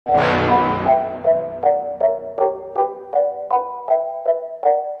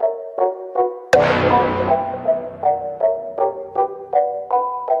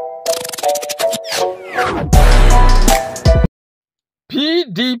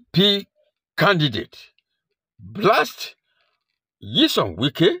PDP candidate blasts Nyesom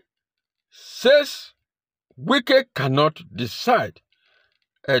Wike, says Wike cannot decide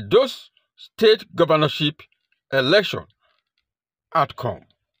Edo state governorship election outcome.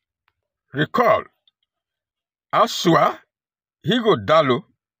 Recall, Asua Ighodalo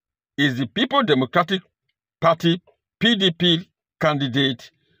is the People Democratic Party PDP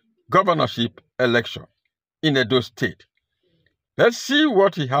candidate governorship election in Edo State. Let's see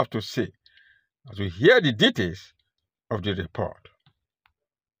what he has to say as we hear the details of the report.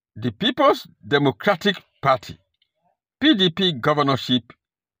 The People's Democratic Party PDP governorship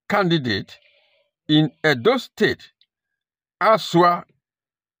candidate in Edo State, Asua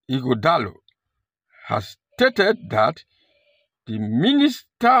Ighodalo, has stated that the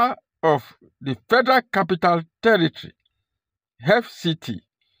Minister of the Federal Capital Territory, FCT,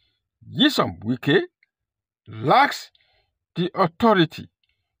 Nyesom Wike, lacks the authority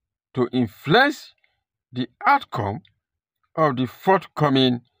to influence the outcome of the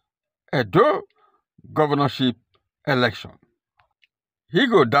forthcoming Edo governorship election.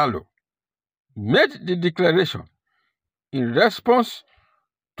 Ighodalo made the declaration in response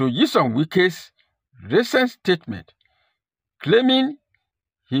to Nyesom Wike's recent statement claiming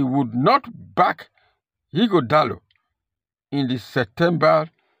he would not back Ighodalo in the September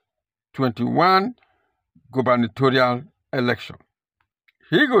 21 gubernatorial election.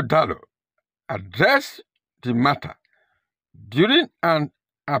 Ighodalo addressed the matter during an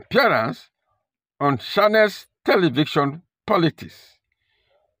appearance on Channel's television Politics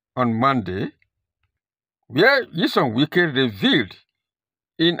on Monday, where Nyesom Wike revealed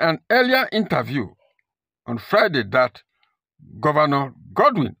in an earlier interview on Friday that Governor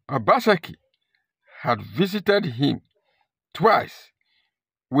Godwin Obaseki had visited him twice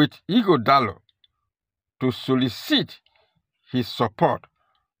with Ighodalo to solicit his support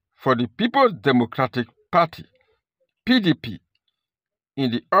for the People's Democratic Party PDP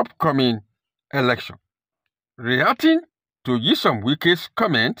in the upcoming election. Reacting to Nyesom Wike's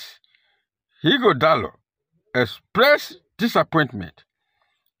comments, Ighodalo expressed disappointment,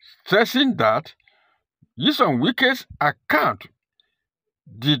 stressing that Nyesom Wike's account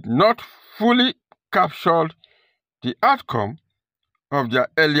did not fully capture the outcome of their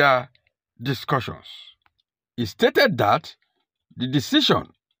earlier discussions. He stated that the decision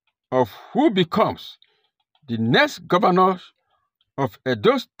of who becomes the next governor of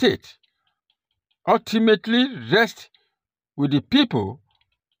Edo State ultimately rests with the people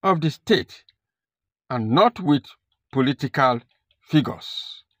of the state and not with political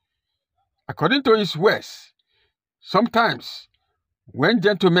figures. According to his words, sometimes when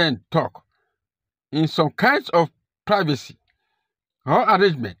gentlemen talk in some kinds of privacy or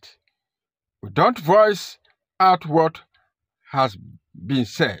arrangement, we don't voice out what has been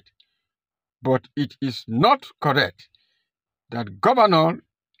said, but it is not correct that Governor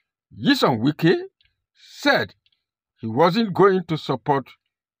Nyesom Wike said he wasn't going to support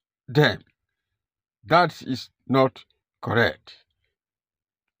them. That is not correct.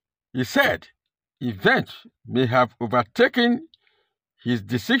 He said events may have overtaken his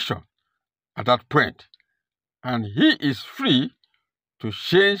decision at that point, and he is free to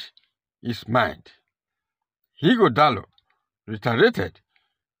change his mind. Ighodalo reiterated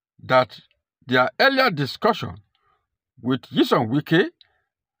that their earlier discussion with Nyesom Wike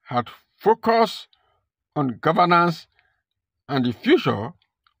had focused on governance and the future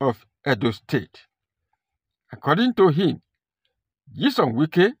of Edo State. According to him, Nyesom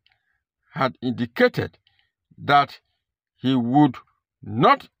Wike had indicated that he would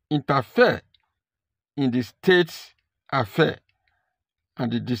not interfere in the state's affair,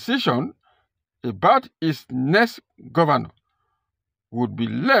 and the decision about its next governor would be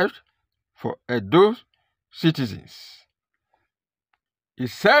left for Edo citizens. He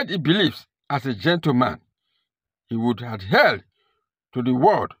said he believes, as a gentleman, he would adhere to the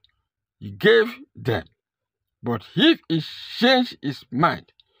word he gave them. But if he changed his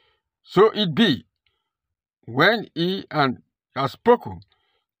mind, so it be. When he and has spoken,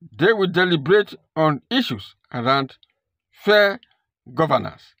 they will deliberate on issues around fair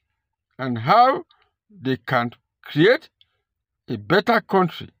governance and how they can create a better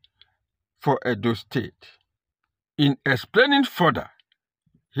country for Edo State. In explaining further,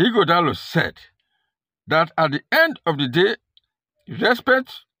 Ighodalo said that at the end of the day, in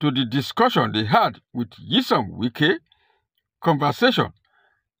respect to the discussion they had with Nyesom Wike, conversation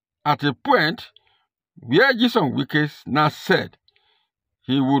at a point where Nyesom Wike now said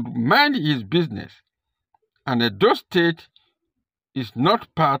he would mind his business and Edo State is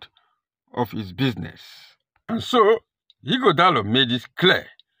not part of his business. And so, Ighodalo made it clear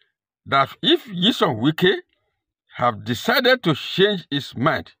that if Nyesom Wike have decided to change his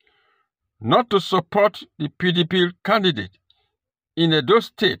mind not to support the PDP candidate in Edo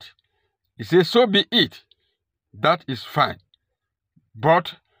State, he says, so be it. That is fine.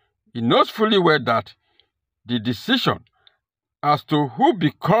 But he knows fully well that the decision as to who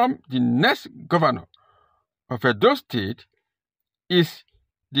become the next governor of Edo State is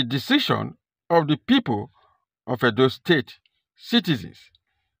the decision of the people of Edo State citizens.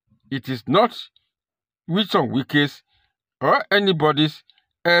 It is not Nyesom Wike's or anybody's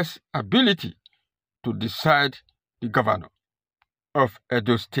else ability to decide the governor of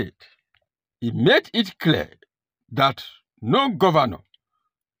Edo State. He made it clear that no governor,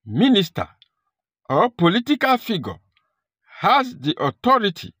 minister, or political figure has the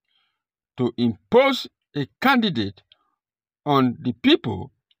authority to impose a candidate on the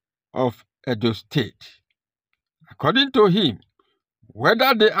people of Edo State. According to him,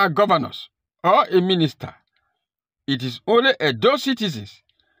 whether they are governors or a minister, it is only Edo citizens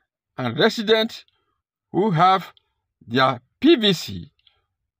and residents who have their PVC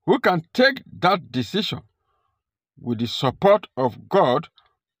who can take that decision with the support of God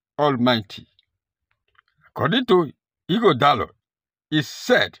Almighty. According to Ighodalo, he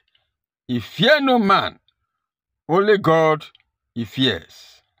said, "He fear no man, only God he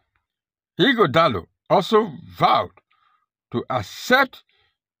fears." Ighodalo also vowed to accept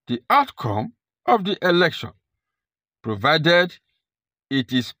the outcome of the election, provided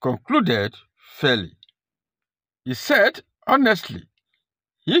it is concluded fairly. He said, honestly,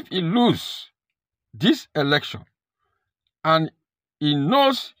 if he loses this election and he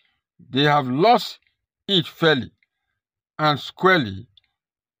knows they have lost it fairly and squarely,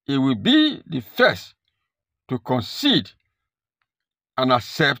 he will be the first to concede and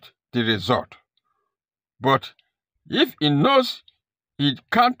accept the result. But if he knows he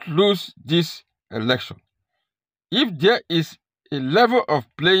can't lose this election, if there is a level of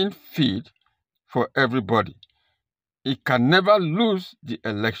playing field for everybody, he can never lose the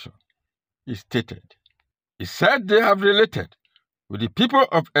election, he stated. He said they have related with the people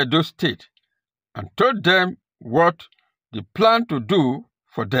of Edo State and told them what they plan to do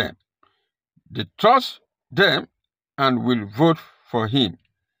for them. They trust them and will vote for him.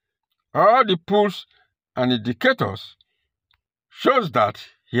 All the polls and indicators shows that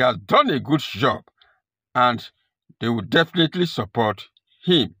he has done a good job and they will definitely support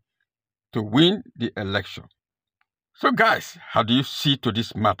him to win the election. So guys, how do you see to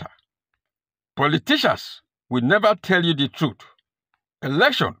this matter? Politicians will never tell you the truth.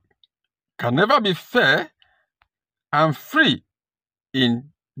 Election can never be fair and free in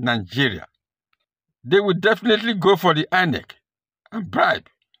Nigeria. They will definitely go for the INEC and bribe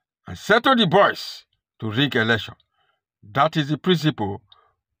and settle the boys to rig election. That is the principle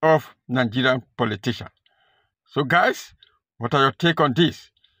of Nigerian politicians. So guys, what are your take on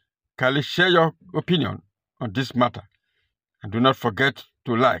this? Kindly share your opinion on this matter. And do not forget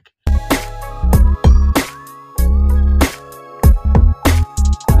to like,